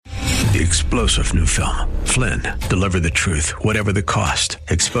The explosive new film, Flynn, deliver the truth, whatever the cost,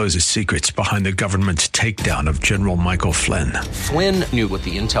 exposes secrets behind the government's takedown of General Michael Flynn. Flynn knew what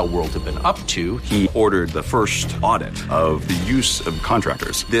the intel world had been up to. He ordered the first audit of the use of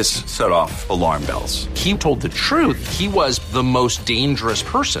contractors. This set off alarm bells. He told the truth. He was the most dangerous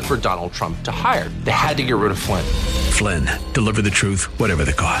person for Donald Trump to hire. They had to get rid of Flynn. Flynn, deliver the truth, whatever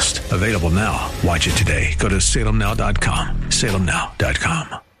the cost. Available now. Watch it today. Go to salemnow.com.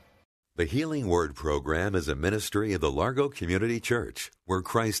 salemnow.com. The Healing Word program is a ministry of the Largo Community Church, where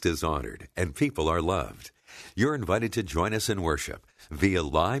Christ is honored and people are loved. You're invited to join us in worship via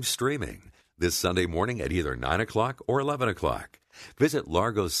live streaming this Sunday morning at either 9 o'clock or 11 o'clock. Visit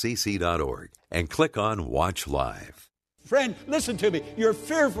largocc.org and click on Watch Live. Friend, listen to me. You're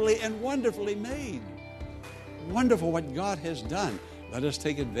fearfully and wonderfully made. Wonderful what God has done. Let us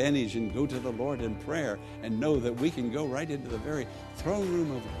take advantage and go to the Lord in prayer and know that we can go right into the very throne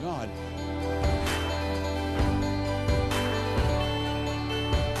room of God.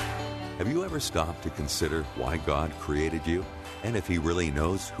 Have you ever stopped to consider why God created you and if He really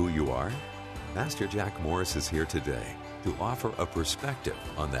knows who you are? Pastor Jack Morris is here today to offer a perspective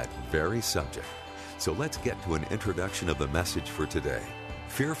on that very subject. So let's get to an introduction of the message for today,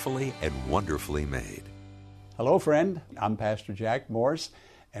 Fearfully and Wonderfully Made. Hello, friend. I'm Pastor Jack Morris,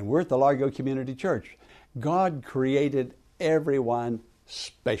 and we're at the Largo Community Church. God created everyone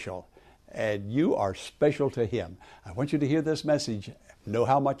special, and you are special to Him. I want you to hear this message. Know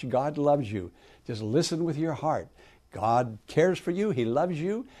how much God loves you. Just listen with your heart. God cares for you. He loves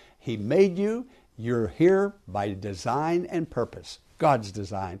you. He made you. You're here by design and purpose. God's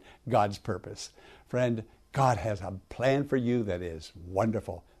design, God's purpose. Friend, God has a plan for you that is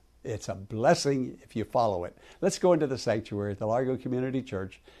wonderful. It's a blessing if you follow it. Let's go into the sanctuary at the Largo Community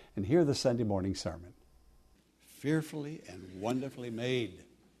Church and hear the Sunday morning sermon. Fearfully and wonderfully made.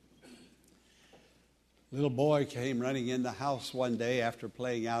 Little boy came running in the house one day after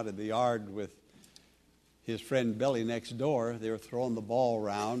playing out in the yard with his friend Billy next door. They were throwing the ball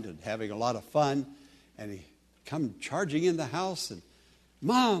around and having a lot of fun. And he come charging in the house and,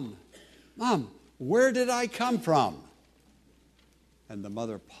 Mom, where did I come from? And the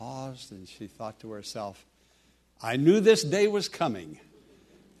mother paused and she thought to herself, I knew this day was coming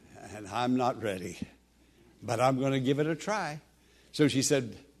and I'm not ready, but I'm going to give it a try. So she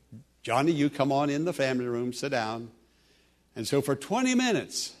said, Johnny, you come on in the family room, sit down. And so for 20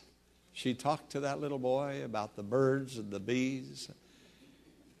 minutes, she talked to that little boy about the birds and the bees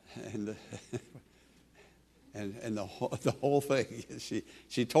and the whole thing.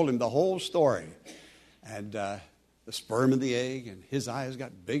 She told him the whole story. And the sperm and the egg, and his eyes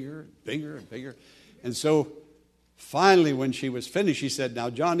got bigger and bigger and bigger. And so finally, when she was finished, she said, now,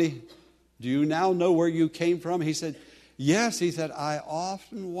 Johnny, do you now know where you came from? He said, yes. He said, I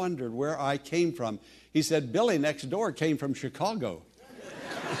often wondered where I came from. He said, Billy next door came from Chicago.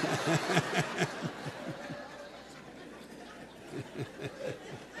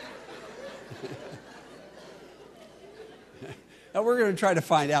 Now, we're going to try to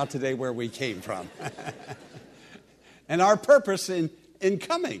find out today where we came from. And our purpose in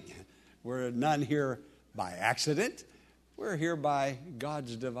coming. We're none here by accident. We're here by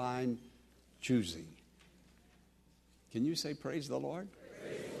God's divine choosing. Can you say praise the Lord?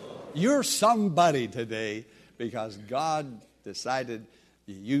 Praise the Lord. You're somebody today because God decided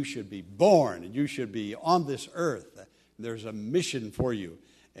you should be born and you should be on this earth. There's a mission for you,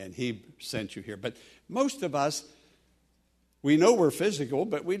 and He sent you here. But most of us, we know we're physical,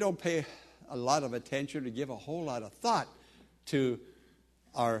 but we don't pay a lot of attention to give a whole lot of thought to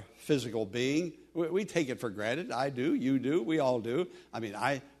our physical being. We take it for granted. I do. You do. We all do. I mean,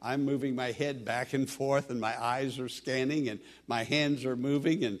 I'm moving my head back and forth, and my eyes are scanning, and my hands are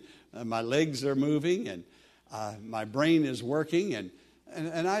moving, and my legs are moving, and my brain is working, and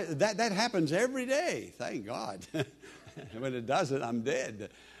that happens every day. Thank God. When it doesn't, I'm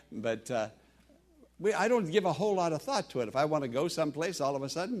dead. But I don't give a whole lot of thought to it. If I want to go someplace, all of a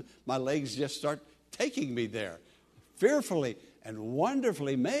sudden, my legs just start taking me there. Fearfully and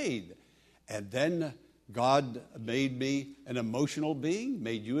wonderfully made. And then God made me an emotional being,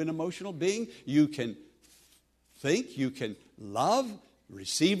 made you an emotional being. You can think, you can love,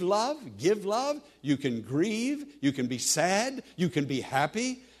 receive love, give love. You can grieve, you can be sad, you can be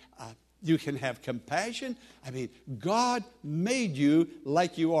happy. You can have compassion. I mean, God made you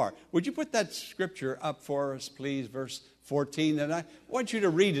like you are. Would you put that scripture up for us, please, verse 14? And I want you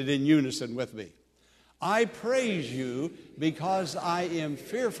to read it in unison with me. I praise you because I am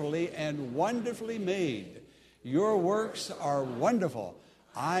fearfully and wonderfully made. Your works are wonderful.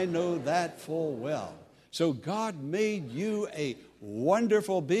 I know that full well. So God made you a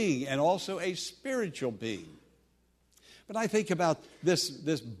wonderful being and also a spiritual being. But I think about this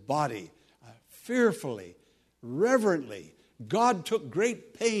body, fearfully, reverently. God took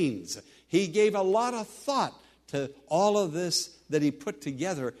great pains. He gave a lot of thought to all of this that He put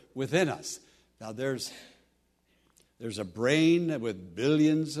together within us. Now there's a brain with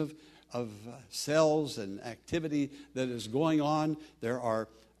billions of cells and activity that is going on. There are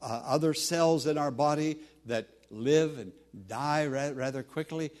other cells in our body that live and die rather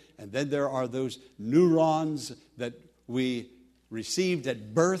quickly. And then there are those neurons that we received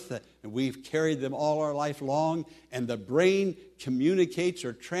at birth, and we've carried them all our life long. And the brain communicates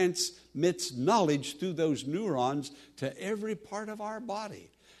or transmits knowledge through those neurons to every part of our body.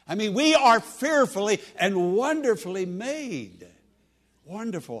 I mean, we are fearfully and wonderfully made.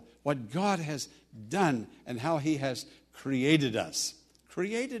 Wonderful what God has done and how He has created us.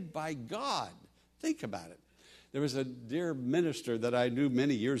 Created by God. Think about it. There was a dear minister that I knew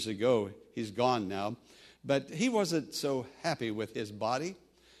many years ago. He's gone now. But he wasn't so happy with his body.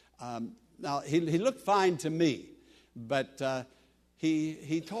 Now, he looked fine to me. But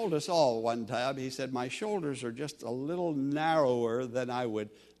he told us all one time, he said, my shoulders are just a little narrower than I would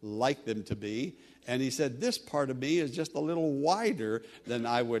like them to be. And he said, this part of me is just a little wider than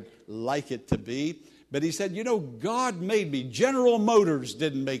I would like it to be. But he said, God made me. General Motors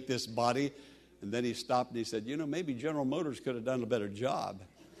didn't make this body. And then he stopped and he said, maybe General Motors could have done a better job.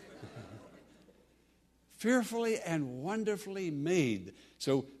 Fearfully and wonderfully made.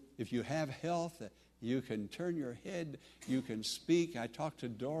 So if you have health, you can turn your head, you can speak. I talked to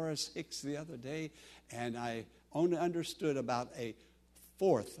Doris Hicks the other day, and I only understood about a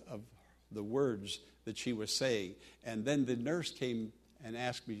fourth of the words that she was saying. And then the nurse came and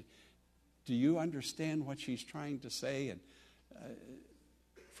asked me, do you understand what she's trying to say? And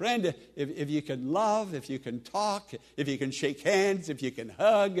friend, if you can love, if you can talk, if you can shake hands, if you can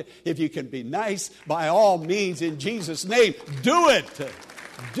hug, if you can be nice, by all means, in Jesus' name, do it.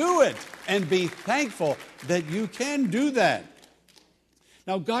 Do it. And be thankful that you can do that.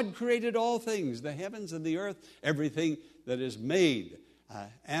 Now, God created all things, the heavens and the earth, everything that is made,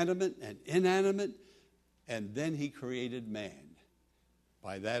 animate and inanimate, and then He created man.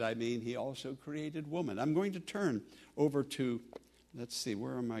 By that I mean He also created woman. I'm going to turn over to, let's see,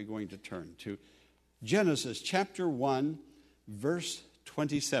 where am I going to turn? To Genesis chapter 1, verse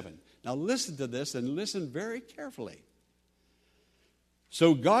 27. Now listen to this and listen very carefully.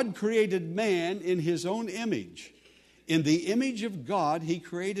 So God created man in His own image. In the image of God He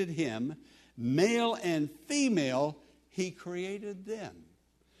created him. Male and female He created them.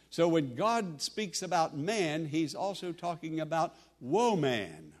 So when God speaks about man, He's also talking about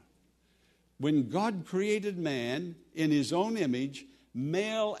woman. When God created man in His own image,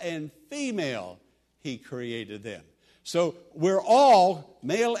 male and female He created them. So we're all,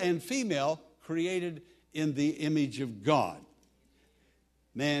 male and female, created in the image of God.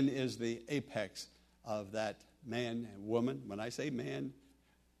 Man is the apex of that man and woman. When I say man,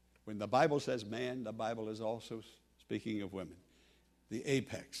 when the Bible says man, the Bible is also speaking of women. The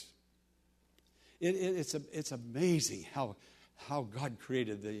apex. It's amazing how God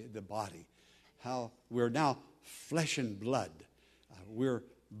created the body. How we're now flesh and blood. We're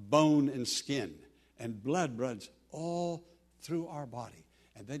bone and skin. And blood runs all through our body.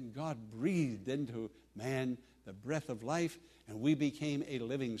 And then God breathed into man the breath of life, and we became a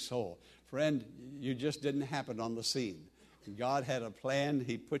living soul. Friend, you just didn't happen on the scene. God had a plan.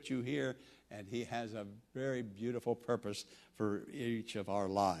 He put you here, and He has a very beautiful purpose for each of our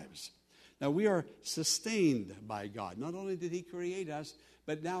lives. Now, we are sustained by God. Not only did He create us,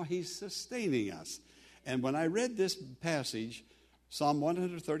 but now He's sustaining us. And when I read this passage, Psalm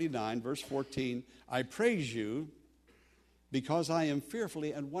 139, verse 14, I praise you because I am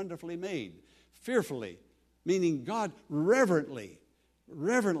fearfully and wonderfully made. Fearfully, meaning God reverently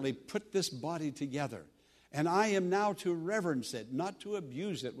put this body together. And I am now to reverence it, not to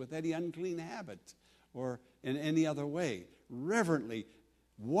abuse it with any unclean habit or in any other way. Reverently,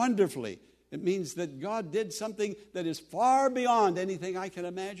 wonderfully. It means that God did something that is far beyond anything I can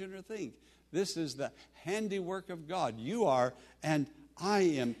imagine or think. This is the handiwork of God. You are, and I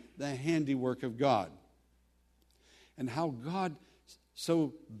am the handiwork of God. And how God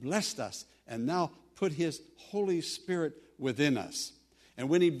so blessed us and now put His Holy Spirit within us. And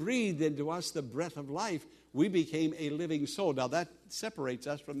when He breathed into us the breath of life, we became a living soul. Now that separates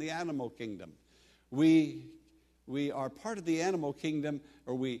us from the animal kingdom. We are part of the animal kingdom,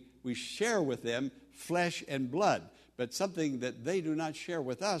 or we share with them flesh and blood, but something that they do not share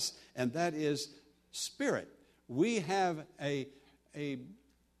with us, and that is spirit. We have a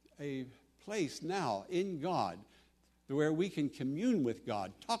place now in God to where we can commune with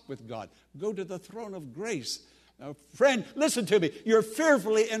God, talk with God, go to the throne of grace. Friend, listen to me. You're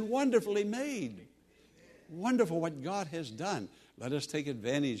fearfully and wonderfully made. Wonderful what God has done. Let us take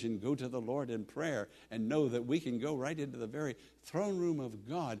advantage and go to the Lord in prayer and know that we can go right into the very throne room of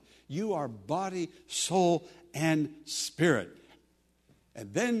God. You are body, soul, and spirit.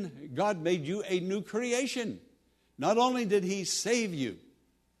 And then God made you a new creation. Not only did He save you,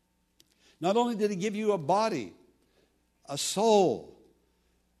 not only did He give you a body, a soul,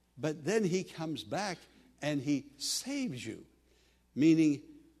 but then He comes back and He saves you, meaning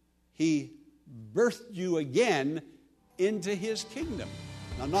He birthed you again into His kingdom.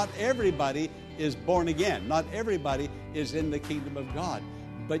 Now, not everybody is born again. Not everybody is in the kingdom of God.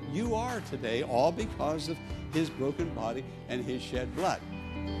 But you are today, all because of His broken body and His shed blood.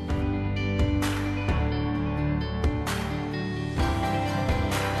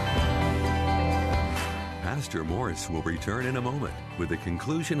 Pastor Morris will return in a moment with the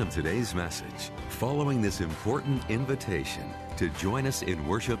conclusion of today's message, following this important invitation to join us in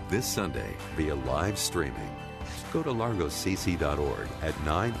worship this Sunday via live streaming. Go to largocc.org at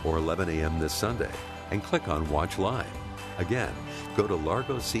 9 or 11 a.m. this Sunday and click on Watch Live. Again, go to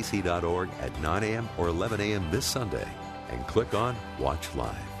largocc.org at 9 a.m. or 11 a.m. this Sunday and click on Watch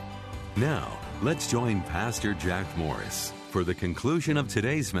Live. Now, let's join Pastor Jack Morris for the conclusion of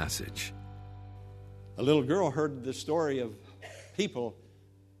today's message. A little girl heard the story of people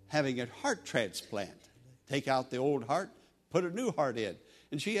having a heart transplant. Take out the old heart, put a new heart in.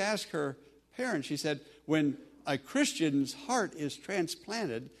 And she asked her parents, she said, when a Christian's heart is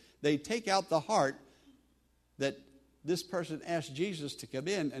transplanted, they take out the heart that this person asked Jesus to come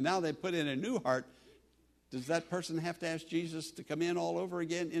in, and now they put in a new heart. Does that person have to ask Jesus to come in all over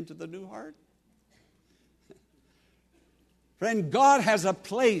again into the new heart? Friend, God has a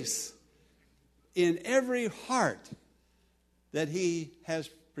place in every heart that He has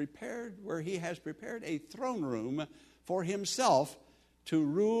prepared, where He has prepared a throne room for Himself to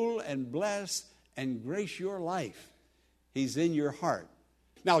rule and bless and grace your life. He's in your heart.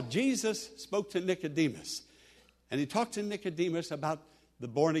 Now, Jesus spoke to Nicodemus, and He talked to Nicodemus about the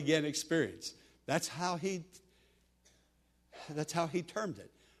born-again experience. That's how he termed it.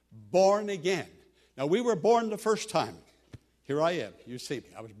 Born again. Now, we were born the first time. Here I am. You see me.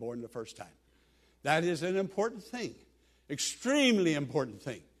 I was born the first time. That is an important thing. Extremely important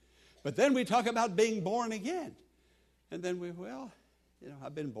thing. But then we talk about being born again. And then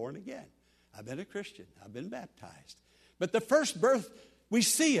I've been born again. I've been a Christian. I've been baptized. But the first birth, we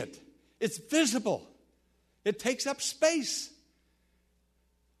see it. It's visible. It takes up space.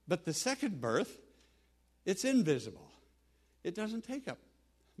 But the second birth, it's invisible. It doesn't take up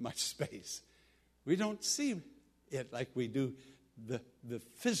much space. We don't see it like we do the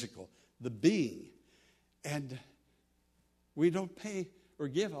physical, the being. And we don't pay or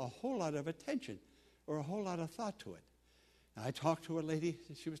give a whole lot of attention or a whole lot of thought to it. Now, I talked to a lady,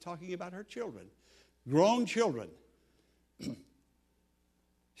 she was talking about her children, grown children.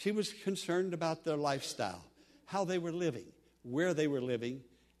 She was concerned about their lifestyle, how they were living, where they were living,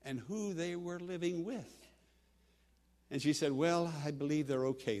 and who they were living with. And she said, well, I believe they're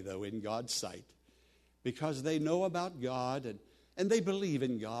okay, though, in God's sight, because they know about God, and they believe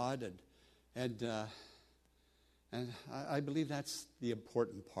in God, and I believe that's the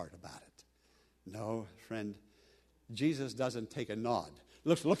important part about it. No, friend, Jesus doesn't take a nod.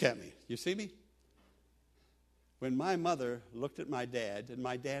 Look at me. You see me? When my mother looked at my dad, and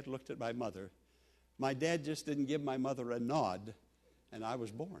my dad looked at my dad just didn't give my mother a nod, and I was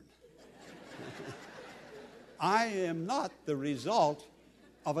born. I am not the result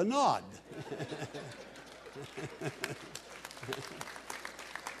of a nod.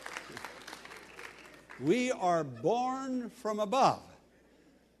 We are born from above,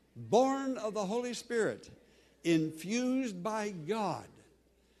 born of the Holy Spirit, infused by God.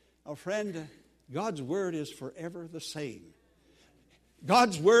 Now, friend, God's word is forever the same.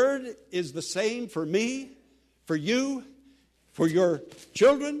 God's word is the same for me, for you, for your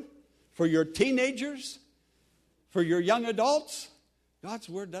children, for your teenagers, for your young adults. God's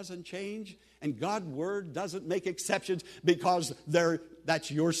word doesn't change, and God's word doesn't make exceptions because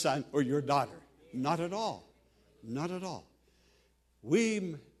that's your son or your daughter. Not at all. Not at all.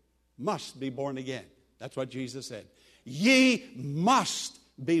 We must be born again. That's what Jesus said. Ye must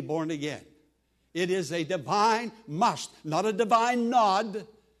be born again. It is a divine must, not a divine nod,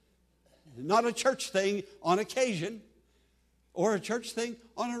 not a church thing on occasion, or a church thing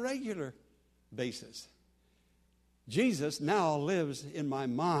on a regular basis. Jesus now lives in my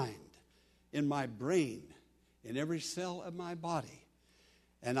mind, in my brain, in every cell of my body.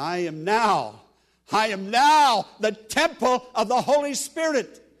 And I am now I am now the temple of the Holy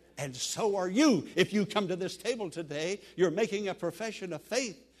Spirit. And so are you. If you come to this table today, you're making a profession of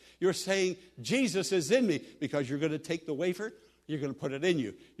faith. You're saying, Jesus is in me, because you're going to take the wafer, you're going to put it in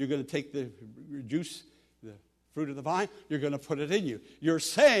you. You're going to take the juice, the fruit of the vine, you're going to put it in you. You're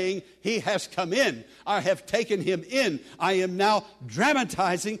saying, he has come in. I have taken him in. I am now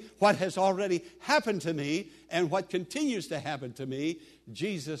dramatizing what has already happened to me and what continues to happen to me.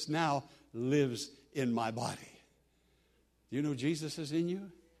 Jesus now lives in my body. You know Jesus is in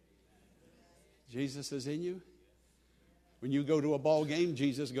you? Jesus is in you. When you go to a ball game,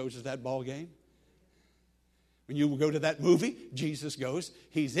 Jesus goes to that ball game. When you go to that movie, Jesus goes.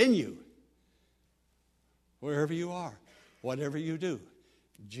 He's in you. Wherever you are, whatever you do,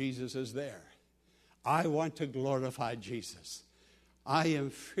 Jesus is there. I want to glorify Jesus. I am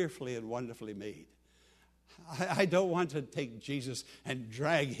fearfully and wonderfully made. I don't want to take Jesus and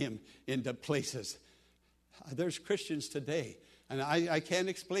drag him into places. There's Christians today, and I can't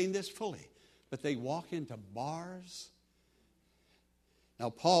explain this fully, but they walk into bars. Now,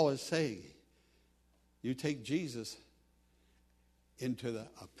 Paul is saying, you take Jesus into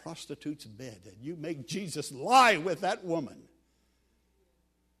a prostitute's bed, and you make Jesus lie with that woman.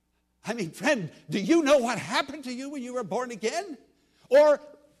 I mean, friend, do you know what happened to you when you were born again? Or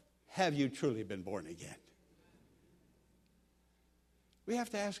have you truly been born again? We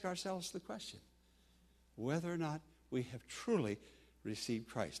have to ask ourselves the question, whether or not we have truly received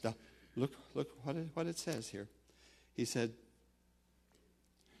Christ. Now, look what it says here. He said,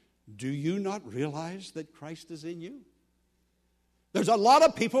 do you not realize that Christ is in you? There's a lot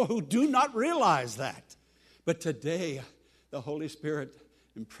of people who do not realize that. But today, the Holy Spirit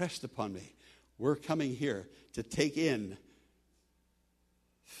impressed upon me. We're coming here to take in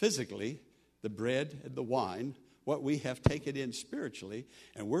physically the bread and the wine, what we have taken in spiritually,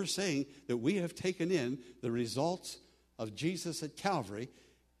 and we're saying that we have taken in the results of Jesus at Calvary,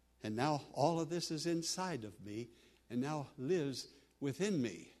 and now all of this is inside of me and now lives within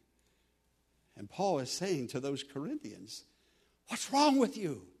me. And Paul is saying to those Corinthians, what's wrong with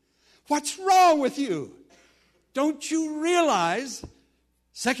you? What's wrong with you? Don't you realize,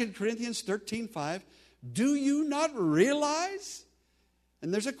 2 Corinthians 13:5, do you not realize?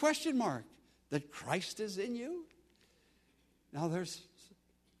 And there's a question mark, that Christ is in you? Now there's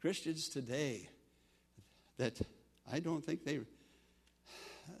Christians today that I don't think they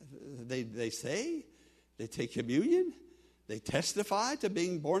say, they take communion, they testify to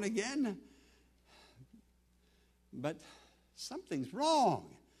being born again, but something's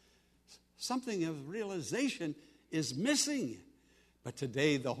wrong. Something of realization is missing. But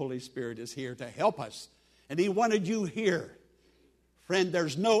today the Holy Spirit is here to help us. And he wanted you here. Friend,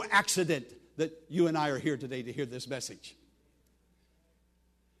 there's no accident that you and I are here today to hear this message.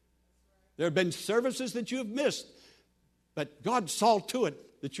 There have been services that you have missed, but God saw to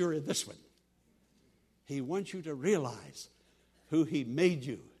it that you're in this one. He wants you to realize who he made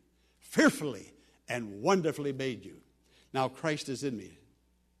you, fearfully and wonderfully made you. Now Christ is in me.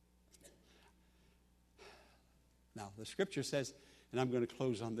 Now the scripture says, and I'm going to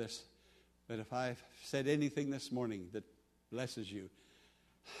close on this, but if I've said anything this morning that blesses you,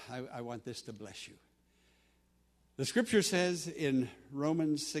 I want this to bless you. The scripture says in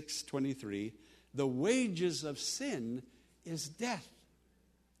Romans 6:23, the wages of sin is death.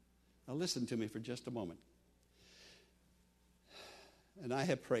 Now listen to me for just a moment. And I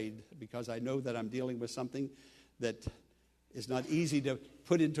have prayed because I know that I'm dealing with something that is not easy to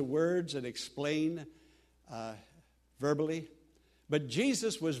put into words and explain verbally. But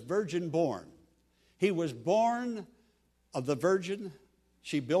Jesus was virgin born. He was born of the virgin.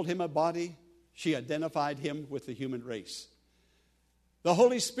 She built him a body. She identified him with the human race. The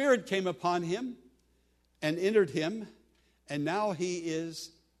Holy Spirit came upon him and entered him, and now he is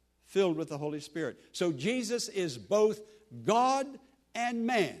filled with the Holy Spirit. So Jesus is both God and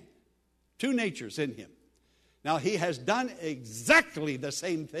man, two natures in him. Now he has done exactly the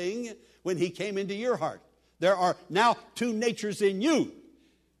same thing when he came into your heart. There are now two natures in you.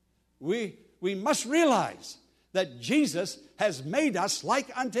 We must realize that Jesus has made us like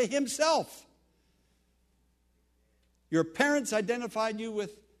unto himself. Your parents identified you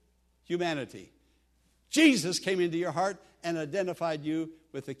with humanity. Jesus came into your heart and identified you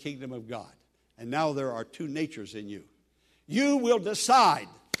with the kingdom of God. And now there are two natures in you. You will decide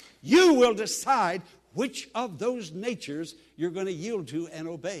which of those natures you're going to yield to and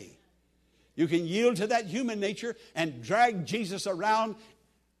obey. You can yield to that human nature and drag Jesus around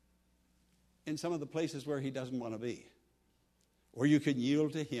in some of the places where he doesn't want to be. Or you can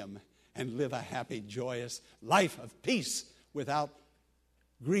yield to him and live a happy, joyous life of peace without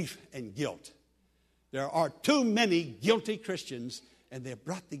grief and guilt. There are too many guilty Christians, and they've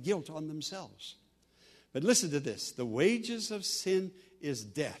brought the guilt on themselves. But listen to this. The wages of sin is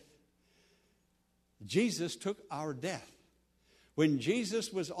death. Jesus took our death. When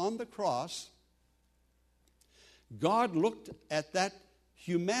Jesus was on the cross, God looked at that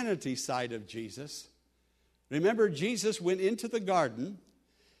humanity side of Jesus. Remember, Jesus went into the garden,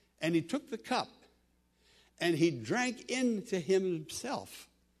 and he took the cup, and he drank into himself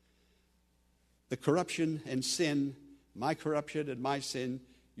the corruption and sin, my corruption and my sin,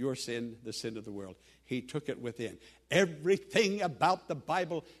 your sin, the sin of the world. He took it within. Everything about the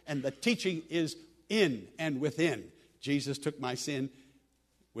Bible and the teaching is in and within. Jesus took my sin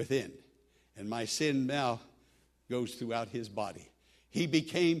within, and my sin now goes throughout his body. He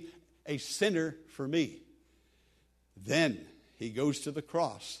became a sinner for me. Then he goes to the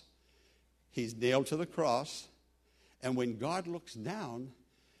cross. He's nailed to the cross, and when God looks down,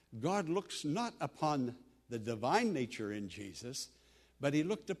 God looks not upon the divine nature in Jesus, but he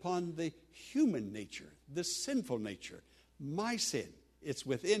looked upon the human nature, the sinful nature, my sin. It's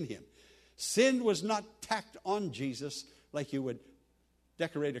within him. Sin was not tacked on Jesus like you would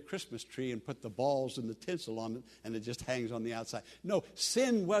decorate a Christmas tree and put the balls and the tinsel on it and it just hangs on the outside. No,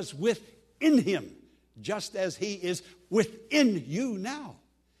 sin was within him, just as he is within you now.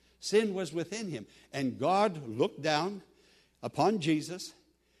 Sin was within him. And God looked down upon Jesus.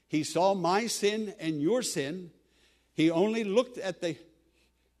 He saw my sin and your sin. He only looked at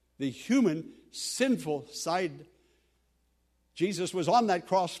the human, sinful side. Jesus was on that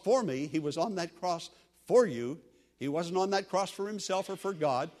cross for me. He was on that cross for you. He wasn't on that cross for himself or for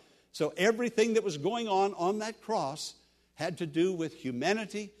God. So everything that was going on that cross had to do with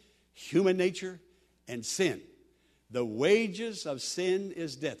humanity, human nature, and sin. The wages of sin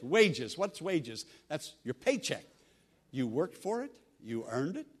is death. Wages. What's wages? That's your paycheck. You worked for it. You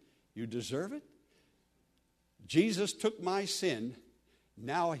earned it. You deserve it. Jesus took my sin.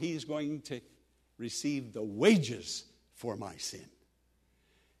 Now he's going to receive the wages for my sin.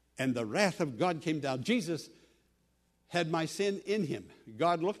 And the wrath of God came down. Jesus had my sin in him.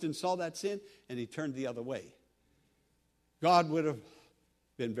 God looked and saw that sin, and he turned the other way. God would have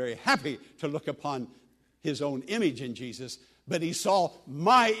been very happy to look upon his own image in Jesus, but he saw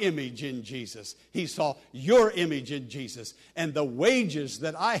my image in Jesus. He saw your image in Jesus. And the wages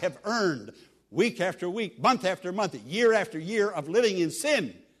that I have earned week after week, month after month, year after year of living in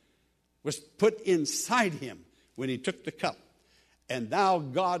sin was put inside him when he took the cup. And now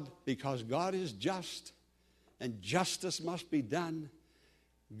God, because God is just and justice must be done,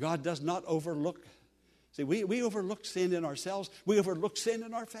 God does not overlook. See, we overlook sin in ourselves. We overlook sin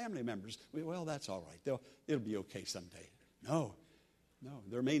in our family members. Well, that's all right. It'll be okay someday. No,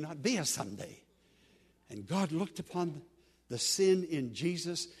 there may not be a someday. And God looked upon the sin in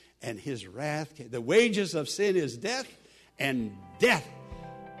Jesus and his wrath. The wages of sin is death, and death,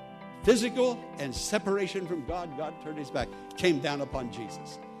 physical and separation from God. God turned his back, came down upon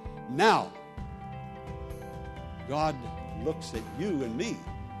Jesus. Now, God looks at you and me,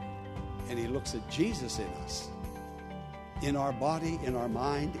 and he looks at Jesus in us, in our body, in our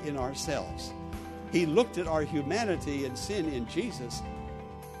mind, in ourselves. He looked at our humanity and sin in Jesus,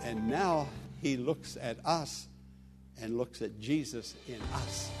 and now he looks at us and looks at Jesus in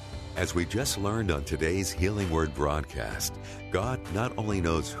us. As we just learned on today's Healing Word broadcast, God not only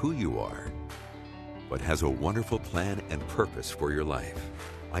knows who you are, but has a wonderful plan and purpose for your life.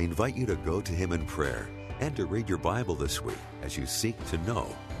 I invite you to go to him in prayer and to read your Bible this week as you seek to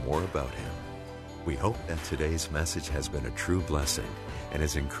know more about him. We hope that today's message has been a true blessing and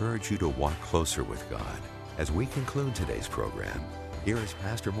has encouraged you to walk closer with God. As we conclude today's program, here is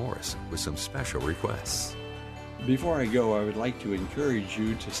Pastor Morris with some special requests. Before I go, I would like to encourage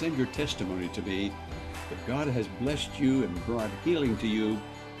you to send your testimony to me that God has blessed you and brought healing to you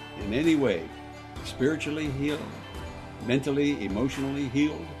in any way. Spiritually healed, mentally, emotionally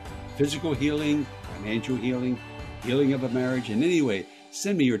healed, physical healing, financial healing, healing of a marriage, in any way.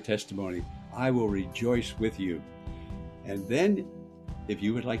 Send me your testimony. I will rejoice with you. And then, if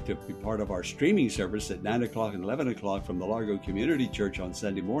you would like to be part of our streaming service at 9 o'clock and 11 o'clock from the Largo Community Church on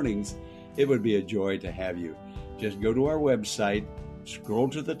Sunday mornings, it would be a joy to have you. Just go to our website, scroll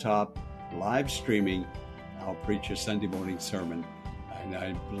to the top, live streaming. I'll preach a Sunday morning sermon. And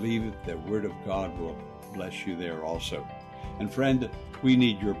I believe the Word of God will bless you there also. And friend, we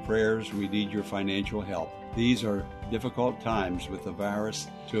need your prayers. We need your financial help. These are difficult times with the virus.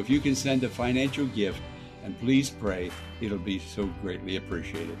 So if you can send a financial gift, and please pray, it'll be so greatly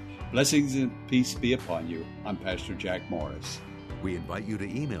appreciated. Blessings and peace be upon you. I'm Pastor Jack Morris. We invite you to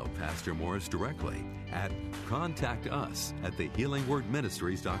email Pastor Morris directly at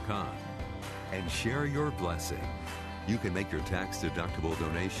contactus@thehealingwordministries.com. and share your blessing. You can make your tax-deductible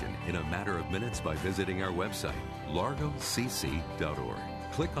donation in a matter of minutes by visiting our website, largocc.org.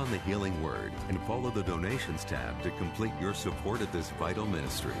 Click on the Healing Word and follow the Donations tab to complete your support of this vital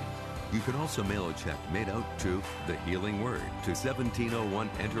ministry. You can also mail a check made out to The Healing Word to 1701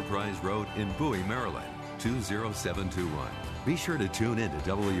 Enterprise Road in Bowie, Maryland, 20721. Be sure to tune in to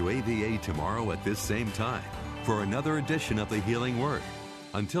WAVA tomorrow at this same time for another edition of The Healing Word.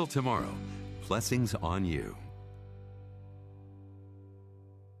 Until tomorrow, blessings on you.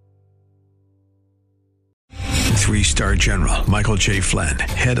 Three-star General Michael J. Flynn,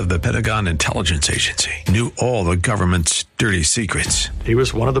 head of the Pentagon Intelligence Agency, knew all the government's dirty secrets. He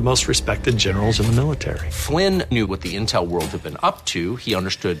was one of the most respected generals in the military. Flynn knew what the intel world had been up to. He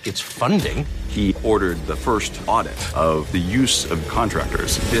understood its funding. He ordered the first audit of the use of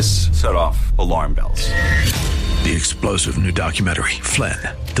contractors. This set off alarm bells. The explosive new documentary, Flynn,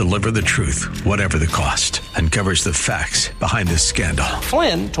 Deliver the Truth, Whatever the Cost, uncovers the facts behind this scandal.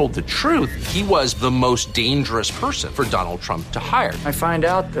 Flynn told the truth. He was the most dangerous person for Donald Trump to hire. I find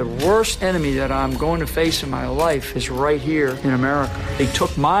out the worst enemy that I'm going to face in my life is right here in America. They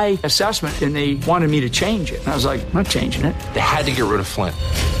took my assessment and they wanted me to change it. And I was like, I'm not changing it. They had to get rid of Flynn.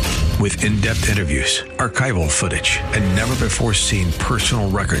 With in-depth interviews, archival footage, and never-before-seen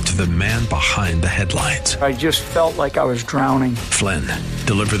personal records of the man behind the headlines. I just felt like I was drowning. Flynn,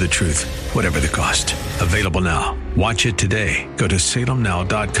 Deliver the Truth, Whatever the Cost. Available now. Watch it today. Go to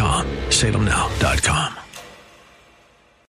salemnow.com. salemnow.com.